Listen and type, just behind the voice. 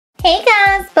Hey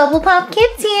guys, BubblePOP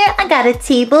Kids here. I got a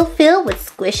table filled with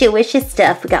squishy-wishy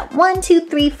stuff. We got 1, 2,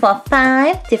 3, 4,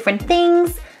 5 different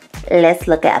things. Let's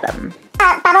look at them.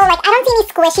 Bubble, I don't see any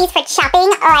squishies for chopping,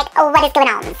 what is going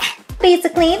on?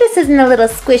 Basically, this isn't a little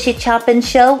squishy chopping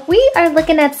show. We are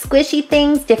looking at squishy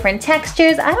things, different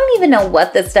textures. I don't even know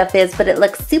what this stuff is, but it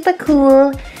looks super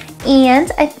cool.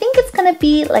 And I think it's gonna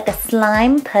be like a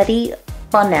slime putty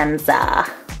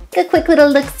bonanza. A quick little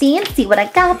look-see and see what I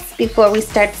got before we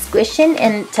start squishing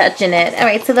and touching it.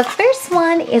 Alright, so the first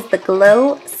one is the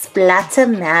GOO Splatter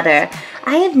Matter.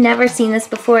 I have never seen this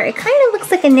before. It kind of looks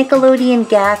like a Nickelodeon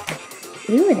gag.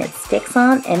 Ooh, and it sticks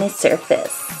on any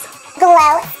surface.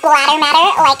 GOO Splatter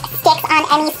Matter, sticks on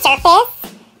any surface.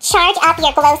 Charge up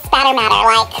your GOO Splatter Matter,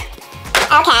 okay.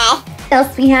 What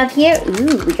else we have here?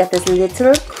 Ooh, we got this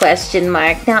little question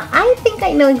mark. Now, I think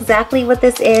I know exactly what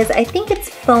this is. I think it's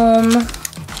foam.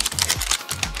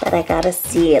 But I gotta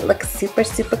see, it looks super,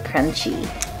 super crunchy.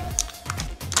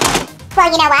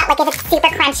 Well, you know what? If it's super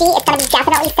crunchy, it's gonna be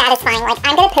definitely satisfying.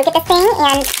 I'm gonna poke at this thing,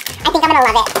 and I think I'm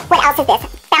gonna love it. What else is this?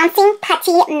 Bouncy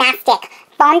Putty Mastic,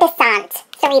 Bon Descent,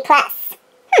 3+.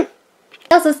 I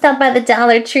also stopped by the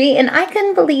Dollar Tree, and I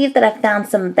couldn't believe that I found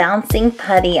some bouncing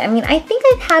putty. I mean, I think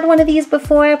I've had one of these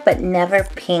before, but never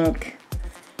pink.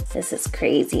 This is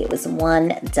crazy. It was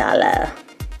 $1.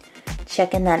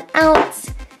 Checking that out.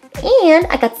 And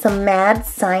I got some Mad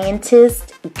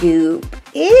Scientist goop.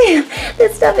 Ew,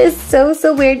 this stuff is so,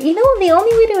 so weird. You know, the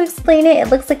only way to explain it, it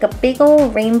looks like a big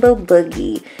old rainbow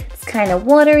boogie. It's kind of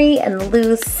watery and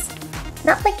loose.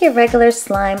 Not like your regular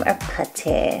slime or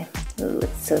pate. Ooh,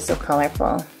 it's so, so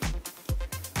colorful.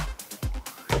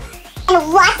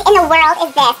 And what in the world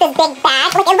is this big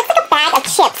bag? It looks like a bag of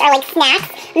chips or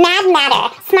snacks. Mad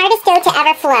Matter, smartest dough to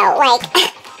ever flow.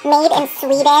 Made in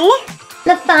Sweden.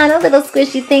 The final little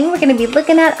squishy thing we're going to be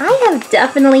looking at, I have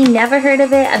definitely never heard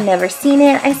of it. I've never seen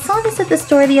it. I saw this at the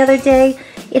store the other day.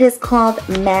 It is called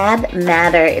Mad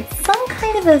Matter. It's some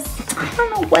kind of I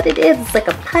don't know what it is. It's like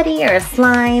a putty or a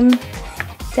slime.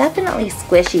 Definitely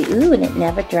squishy. Ooh, and it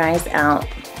never dries out.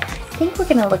 I think we're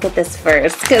going to look at this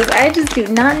first because I just do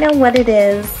not know what it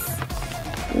is.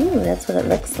 Ooh, that's what it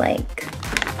looks like.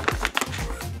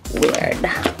 Weird.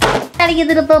 Howdy, you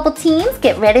little bubble teens,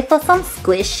 get ready for some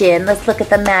squishing. Let's look at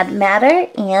the Mad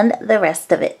Matter and the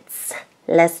rest of it.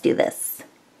 Let's do this.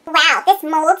 Wow, this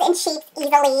molds and shapes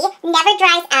easily, never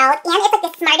dries out, and it's like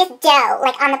the smartest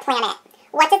dough, on the planet.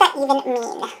 What does that even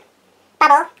mean?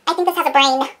 Bubble, I think this has a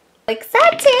brain.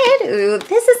 Excited! Ooh,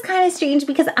 this is kind of strange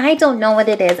because I don't know what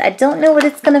it is. I don't know what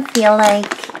it's gonna feel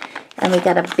like. And we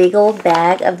got a big old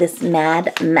bag of this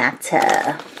Mad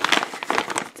Matter.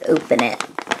 Let's open it.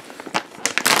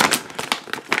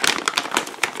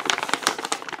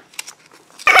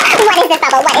 What is this,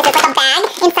 Bubble? What is this, a bag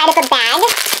inside of a bag?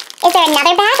 Is there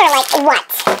another bag or what?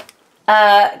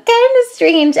 Kind of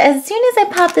strange. As soon as I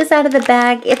pop this out of the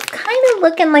bag, it's kind of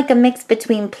looking like a mix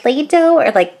between Play-Doh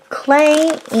or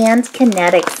clay and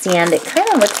kinetic sand. It kind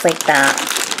of looks like that.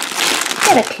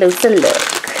 Get a closer look.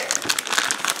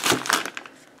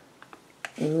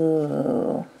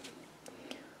 Ooh.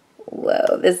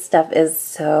 Whoa, this stuff is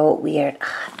so weird.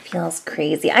 It feels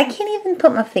crazy. I can't even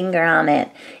put my finger on it.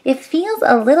 It feels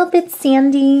a little bit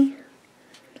sandy,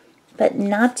 but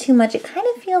not too much. It kind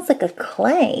of feels like a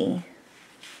clay.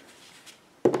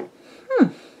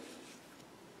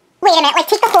 Wait a minute,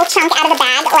 take the whole chunk out of the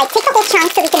bag. Take the whole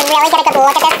chunk so we can really get a good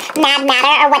look at this Mad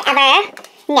Matter or whatever.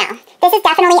 No, this is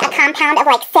definitely a compound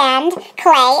of sand,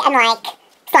 clay, and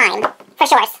slime, for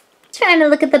sure. Trying to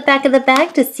look at the back of the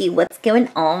bag to see what's going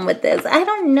on with this. I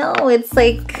don't know. It's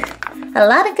a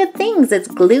lot of good things. It's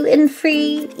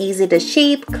gluten-free, easy to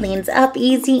shape, cleans up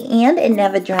easy, and it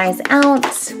never dries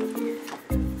out.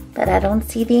 But I don't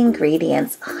see the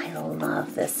ingredients. Oh, I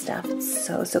love this stuff. It's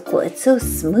so, so cool. It's so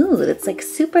smooth. It's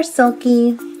super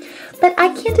silky. But I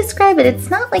can't describe it. It's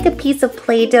not like a piece of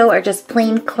Play-Doh or just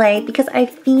plain clay because I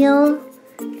feel,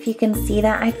 if you can see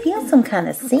that, I feel some kind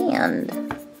of sand.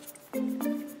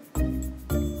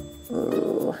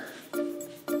 Ooh.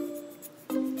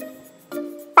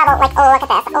 Bubble, look at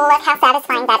this. Look how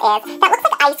satisfying that is. That looks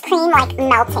like ice cream,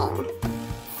 melting.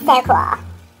 So cool.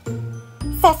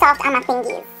 So soft on my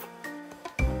fingies.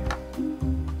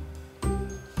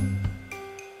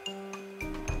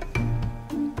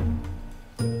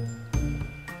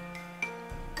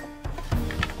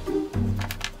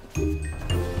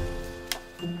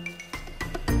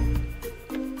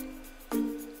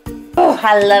 Oh,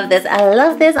 I love this. I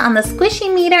love this. On the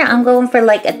squishy meter, I'm going for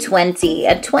a 20.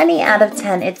 A 20 out of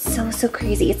 10. It's so, so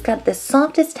crazy. It's got the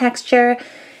softest texture.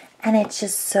 And it's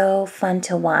just so fun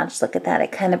to watch. Look at that.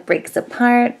 It kind of breaks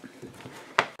apart.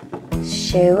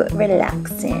 so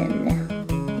relaxing.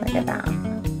 Look at that.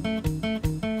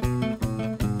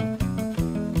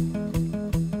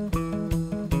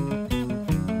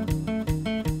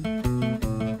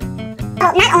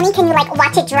 Oh, not only can you like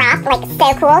watch it drop, like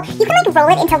so cool, you can like roll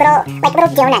it into little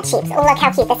donut shapes. Oh, look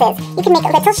how cute this is. You can make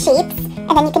little shapes and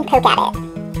then you can poke at it,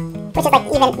 which is like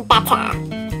even better.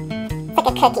 It's like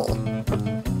a cookie.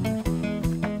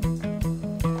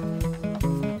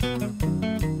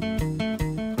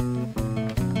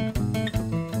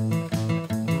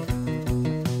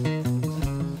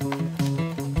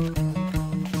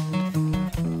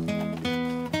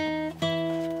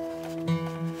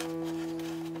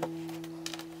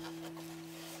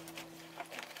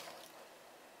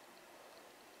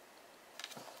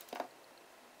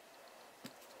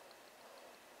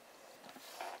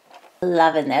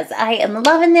 Loving this. I am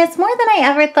loving this more than I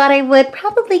ever thought I would.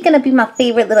 Probably going to be my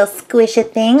favorite little squishy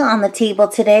thing on the table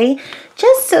today.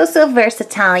 Just so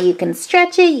versatile. You can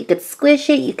stretch it, you can squish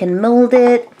it, you can mold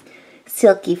it.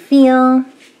 Silky feel.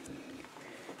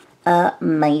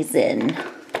 Amazing.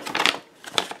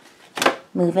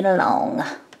 Moving along.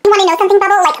 You want to know something,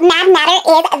 Bubble? Like, Mad Matter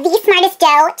is the smartest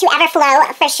dough to ever flow,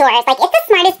 for sure. Like, it's the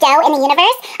smartest dough in the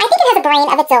universe. I think it has a brain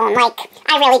of its own. Like,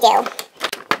 I really do.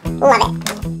 Love it.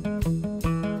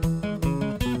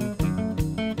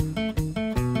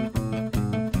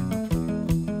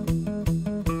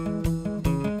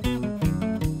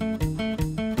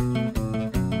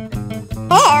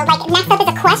 Oh, like, next up is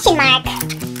a question mark.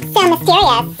 So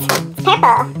mysterious. It's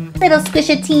purple. Little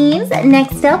squishy teams.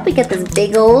 Next up, we got this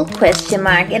big old question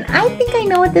mark. And I think I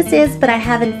know what this is, but I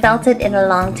haven't felt it in a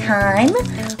long time.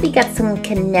 We got some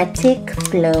kinetic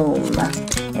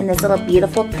FLOAM in this little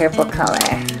beautiful purple color.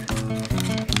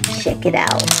 Check it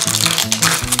out.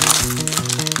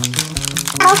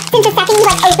 Oh, since the second you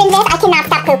like open this, I cannot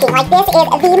stop poking. Like, this is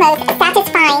the most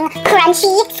satisfying,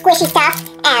 crunchy, squishy stuff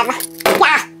ever.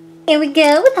 Yeah. Here we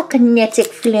go with our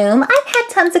kinetic FLOAM. I've had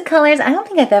tons of colors. I don't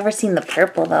think I've ever seen the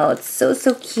purple though. It's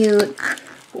so cute.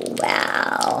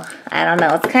 Wow. I don't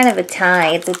know. It's kind of a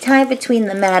tie. It's a tie between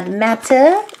the Mad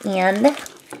Matter and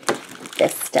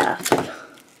this stuff.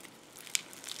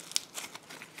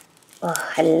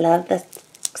 Oh, I love the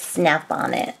snap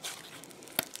on it.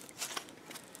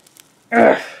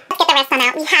 Ugh. Let's get the rest on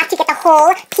out. We have to get the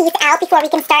whole piece out before we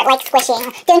can start like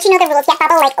squishing. Don't you know the rules yet,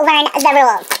 Bubble? Like, learn the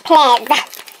rules. Please.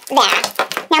 There.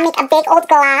 Now make a big old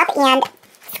glob and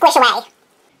squish away.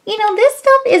 You know, this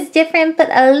stuff is different, but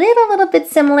a little bit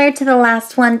similar to the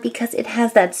last one because it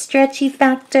has that stretchy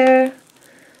factor.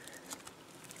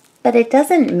 But it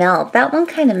doesn't melt. That one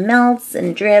kind of melts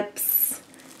and drips.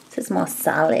 This is more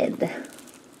solid.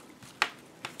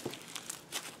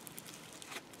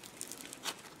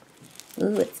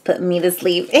 Ooh, it's putting me to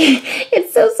sleep.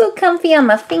 It's so comfy on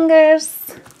my fingers.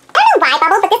 I don't know why,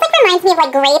 Bubble, but this like reminds me of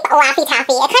like grape Laffy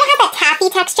Taffy. It kind of has that taffy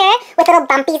texture with little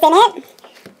bumpies in it.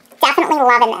 Definitely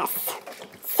loving this.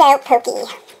 So pokey.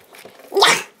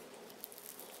 Yeah.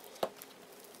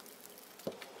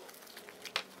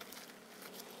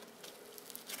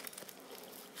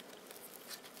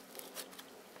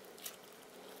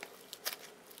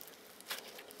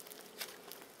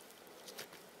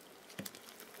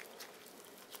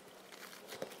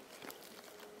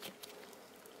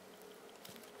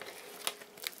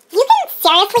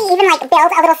 Seriously, even like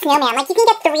build a little snowman. Like, you can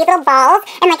get 3 little balls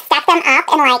and like stack them up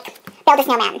and like build a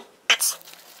snowman. Watch.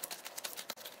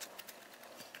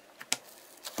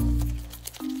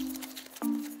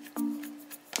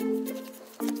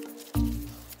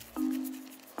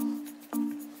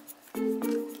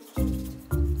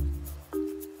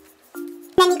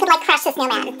 Then you could like crush the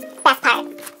snowman. Best part.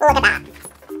 Look at that.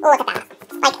 Look at that.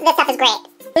 Like, this stuff is great.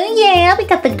 Oh yeah, we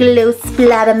got the glow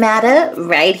splatter matter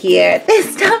right here.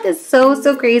 This stuff is so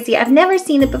crazy. I've never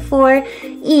seen it before.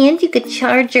 And you could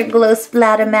charge your glow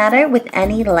splatter matter with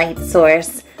any light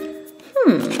source.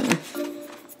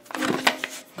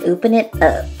 Open it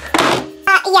up.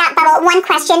 Yeah, Bubble, one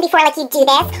question before like you do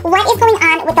this. What is going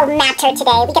on with the matter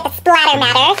today? We get the splatter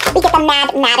matter, we get the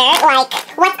mad matter. Like,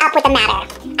 what's up with the matter?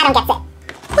 I don't get it.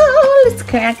 Oh, let's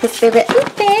crack this baby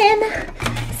open.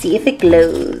 See if it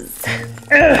glows.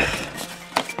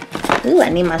 Ooh, I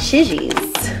need my shizzies.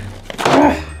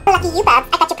 Lucky you, Bubs.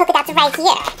 I got your polka dots right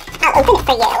here. I'll open it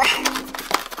for you.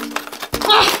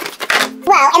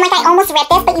 Whoa, and like I almost ripped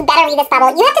this, but you better read this,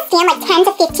 Bubble. You have to stand like 10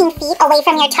 to 15 feet away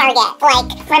from your target. Like,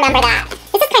 remember that.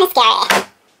 This is kind of scary.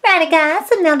 Right, guys,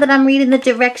 so now that I'm reading the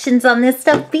directions on this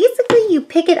stuff, basically you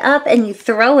pick it up and you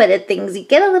throw it at things. You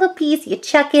get a little piece, you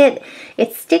chuck it,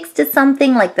 it sticks to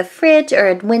something like the fridge or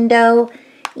a window,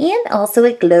 and also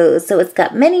it glows. So it's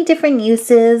got many different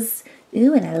uses.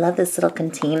 Ooh, and I love this little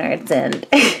container it's in.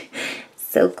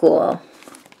 So cool.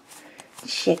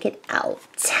 Check it out.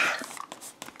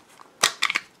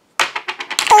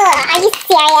 Ugh, are you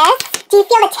serious? Do you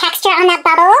feel the texture on that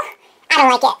bubble? I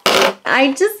don't like it.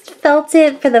 I just felt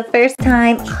it for the first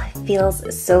time. Oh, it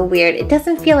feels so weird. It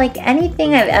doesn't feel like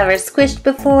anything I've ever squished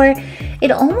before.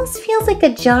 It almost feels like a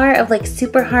jar of like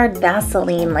super hard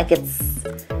Vaseline, like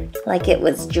it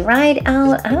was dried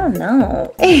out. I don't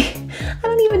know. I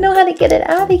don't even know how to get it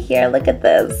out of here. Look at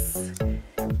this.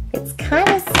 It's kind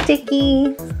of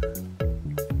sticky.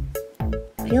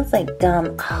 Feels like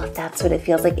gum. Oh, that's what it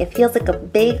feels like. It feels like a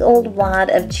big old wad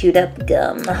of chewed up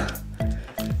gum.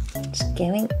 What's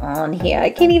going on here? I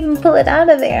can't even pull it out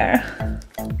of there.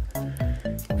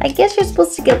 I guess you're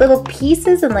supposed to get little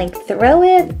pieces and like throw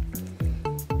it.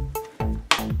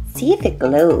 See if it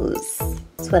glows.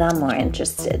 That's what I'm more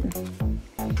interested.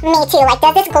 Me too. Like,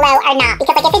 does this glow or not?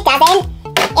 Because like if it doesn't,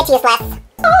 it's useless.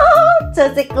 Oh,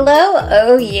 does it glow?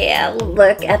 Oh yeah,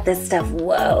 look at this stuff.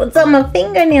 Whoa, it's on my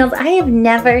fingernails. I have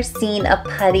never seen a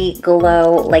putty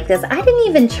glow like this. I didn't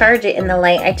even charge it in the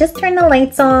light. I just turned the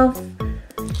lights off.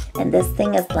 And this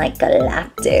thing is like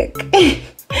galactic.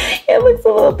 It looks a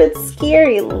little bit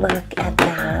scary. Look at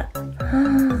that.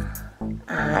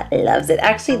 I loves it.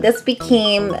 Actually, this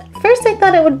became, first I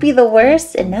thought it would be the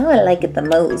worst, and now I like it the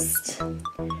most.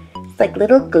 It's like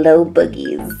little glow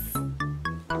boogies.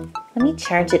 Let me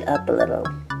charge it up a little.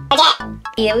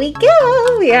 Here we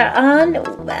go. We are on.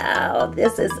 Wow,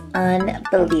 this is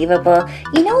unbelievable.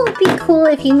 You know what would be cool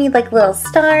if you made like little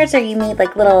stars, or you made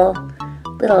like little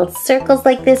circles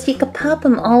like this? You could pop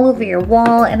them all over your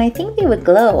wall, and I think they would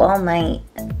glow all night.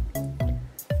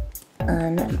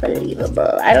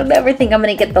 Unbelievable. I don't ever think I'm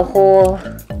gonna get the whole,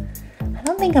 I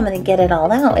don't think I'm gonna get it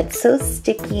all out. It's so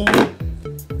sticky.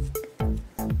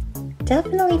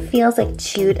 Definitely feels like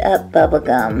chewed up bubble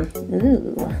gum.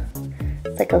 Ooh,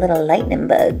 it's like a little lightning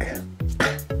bug.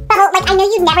 Bubble, like I know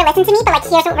you've never listened to me, but like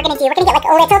here's what we're gonna do. We're gonna get like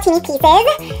little teeny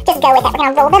pieces. Just go with it. We're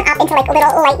gonna roll them up into like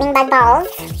little lightning bug balls.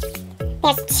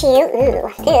 There's two.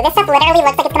 Ooh, this stuff literally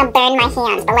looks like it's gonna burn my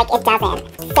hands, but like it doesn't.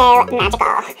 So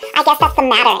magical. I guess that's the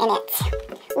matter in it.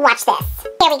 Watch this.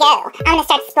 Here we go. I'm gonna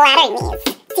start splattering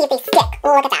these. See if they stick.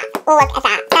 Look at that. Look at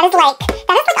that. That is like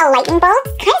a lightning bolt.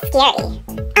 Kind of scary.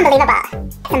 Unbelievable.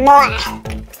 Some more.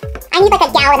 I need like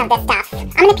a gallon of this stuff.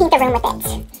 I'm gonna paint the room with it.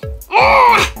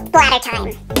 Ugh, splatter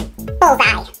time.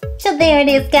 Bullseye. So there it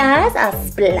is, guys, a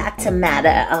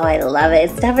splatter. Oh, I love it.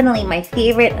 It's definitely my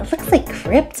favorite. It looks like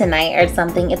kryptonite or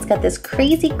something. It's got this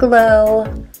crazy glow.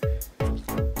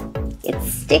 It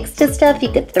sticks to stuff.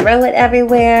 You could throw it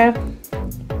everywhere.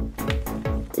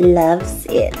 Loves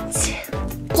it.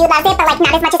 You love it, but like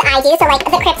not as much as I do. So like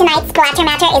the kryptonite splatter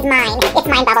matter is mine. It's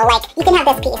mine, Bubble. Like you can have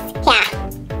this piece. Yeah.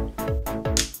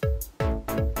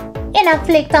 And I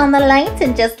flicked on the lights,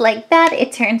 and just like that,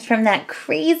 it turns from that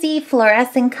crazy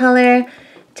fluorescent color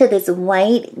to this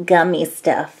white gummy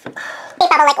stuff. Hey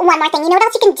Bubble, like one more thing. You know what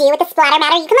else you can do with the splatter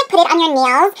matter? You can like put it on your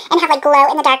nails and have like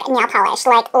glow in the dark nail polish.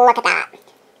 Like look at that.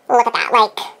 Look at that.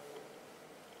 Like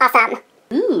awesome.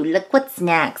 Ooh, look what's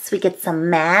next. We get some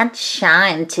Mad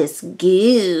Scientist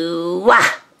goo.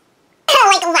 Like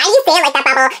why do you say it like that,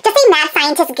 Bubble? Just say Mad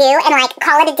Scientist goo and like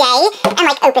call it a day and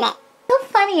like open it. So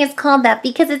funny it's called that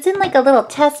because it's in like a little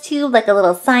test tube, like a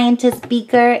little scientist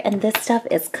beaker, and this stuff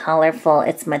is colorful.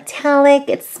 It's metallic,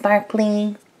 it's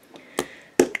sparkly.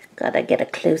 Gotta get a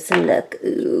closer look.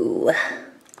 Ooh.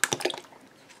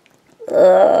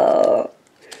 Oh.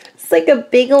 It's like a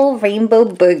big old rainbow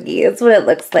boogie. That's what it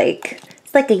looks like.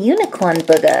 It's like a unicorn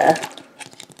booger.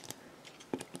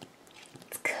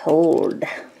 It's cold.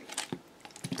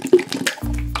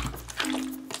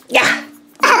 Yeah.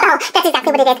 Oh, that's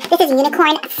exactly what it is. This is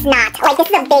unicorn snot. Like, this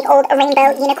is a big old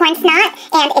rainbow unicorn snot,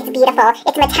 and it's beautiful.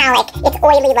 It's metallic. It's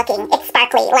oily looking. It's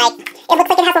sparkly. Like, it looks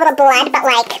like it has a little blood, but,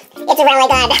 like, it's really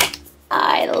good.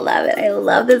 I love it. I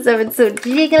love this stuff. It's so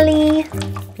jiggly.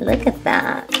 Look at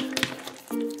that.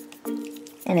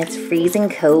 And it's freezing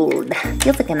cold.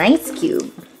 Feels like an ice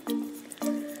cube.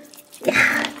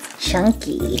 Yeah, it's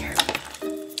chunky.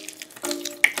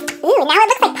 Ooh, now it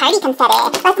looks like party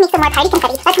confetti. Let's make some more party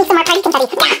confetti. Let's make some more party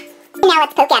confetti. Yeah! Now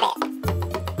let's poke at it.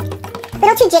 A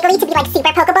little too jiggly to be like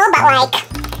super pokeable, but like,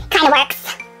 kind of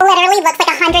works. Literally looks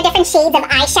like 100 different shades of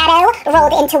eyeshadow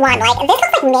rolled into one. Like, this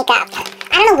looks like makeup.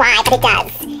 I don't know why, but it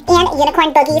does. And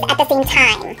unicorn boogies at the same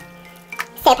time.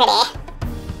 So pretty.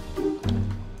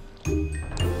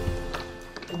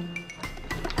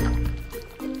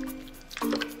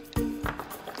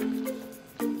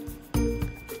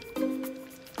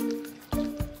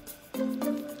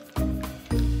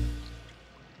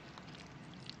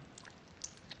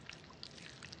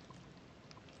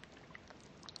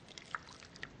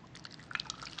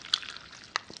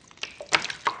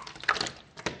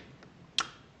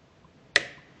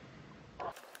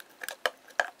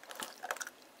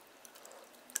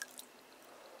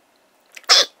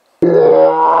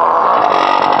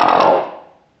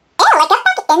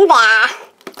 in there.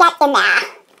 Get in there.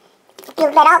 You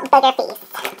little booger face.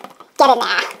 Get in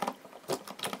there.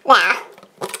 There.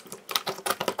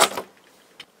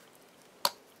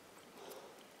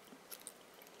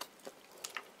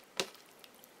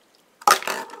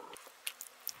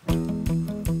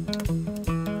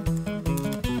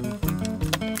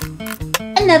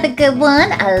 Another good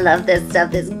one. I love this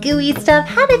stuff. This gooey stuff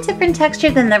had a different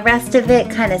texture than the rest of it.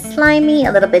 Kind of slimy,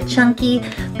 a little bit chunky.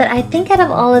 But I think out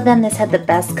of all of them, this had the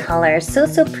best color. So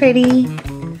pretty.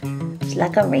 It's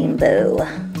like a rainbow.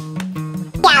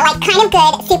 Yeah, like kind of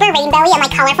good. Super rainbowy and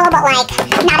like colorful, but like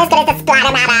not as good as the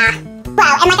Splatter matter.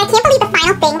 Wow, and like I can't believe the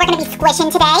final thing we're going to be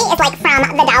squishing today is like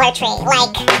from the Dollar Tree.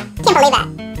 Like, can't believe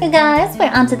it. Hey guys,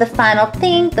 we're on to the final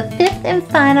thing. The fifth and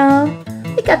final.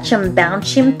 We got some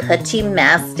Bouncy Putty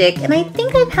mastic, and I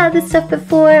think I've had this stuff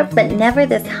before, but never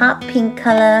this hot pink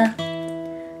color.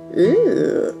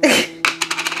 Ooh.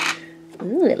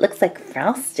 Ooh, it looks like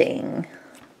frosting.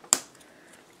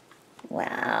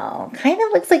 Wow. Kind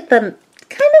of looks like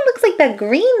that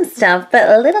green stuff, but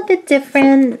a little bit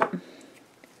different.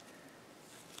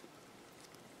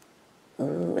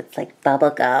 Ooh, it's like bubble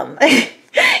gum. It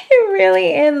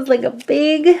really is like a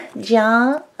big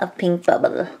jar of pink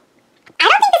bubble. I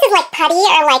don't think this is like putty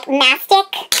or like mastic.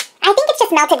 I think it's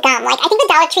just melted gum. Like, I think the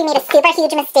Dollar Tree made a super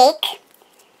huge mistake.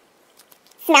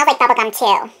 Smells like bubble gum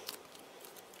too.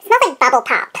 Smells like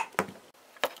BubblePOP.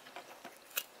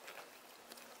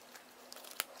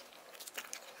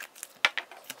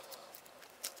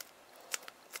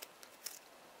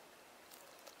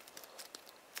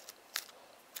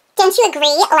 Don't you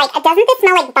agree? Like, doesn't this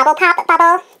smell like BubblePOP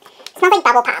bubble? It smells like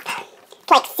BubblePOP.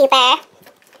 It's like super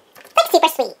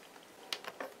sweet.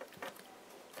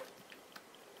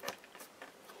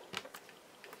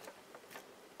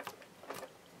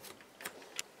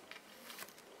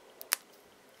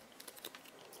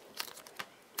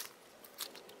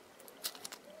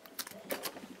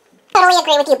 Totally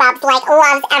agree with you, Bubs. Like,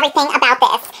 loves everything about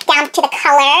this. Down to the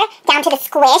color, down to the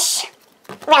squish.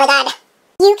 Really good.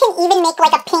 You can even make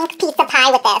like a pink pizza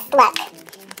pie with this. Look.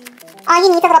 All you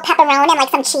need is a little pepperoni and like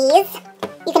some cheese.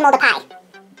 You can mold a pie.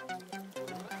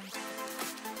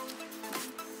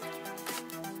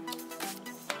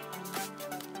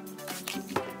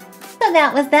 So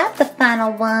that was that, the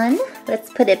final one. Let's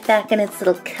put it back in its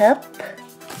little cup.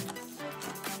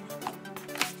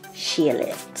 Seal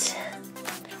it.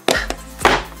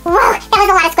 Whoa, that was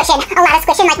a lot of squishing. A lot of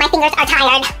squishing, like my fingers are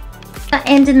tired.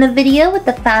 Ending the video with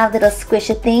the 5 little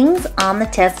squishy things on the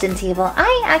testing table.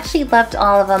 I actually loved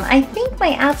all of them. I think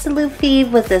my absolute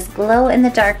fave was this glow in the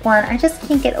dark one. I just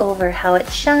can't get over how it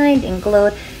shined and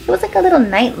glowed. It was like a little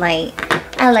night light.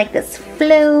 I like this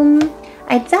FLOAM.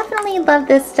 I definitely love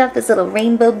this stuff, this little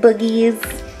rainbow boogies,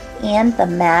 and the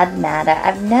Mad Matter.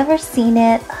 I've never seen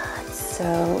it.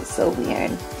 Oh, it's so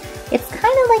weird. It's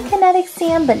kind of like kinetic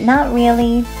sand, but not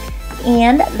really.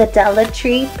 And the Dollar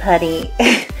Tree putty.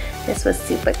 This was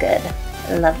super good.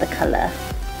 I love the color.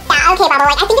 Yeah, okay, Bubble.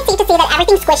 Like, I think it's safe to say that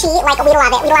everything squishy, like, we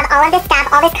love it. We love all of this stuff,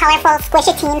 all this colorful,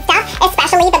 squishy teen stuff,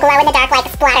 especially the glow-in-the-dark, like,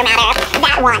 Splatter matter.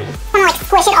 That one. I want to, like,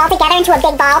 squish it all together into a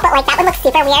big ball, but, like, that would look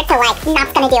super weird, so, like, not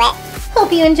gonna do it.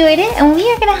 Hope you enjoyed it, and we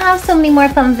are going to have so many more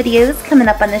fun videos coming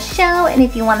up on the show. And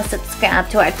if you want to subscribe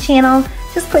to our channel,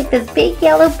 just click this big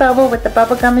yellow bubble with the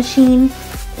bubblegum machine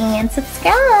and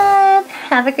subscribe.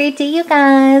 Have a great day, you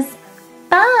guys.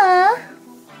 Bye.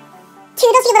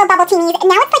 Toodles, you little bubble teenies.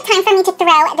 Now it's like time for me to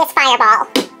throw this fireball.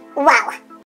 Whoa.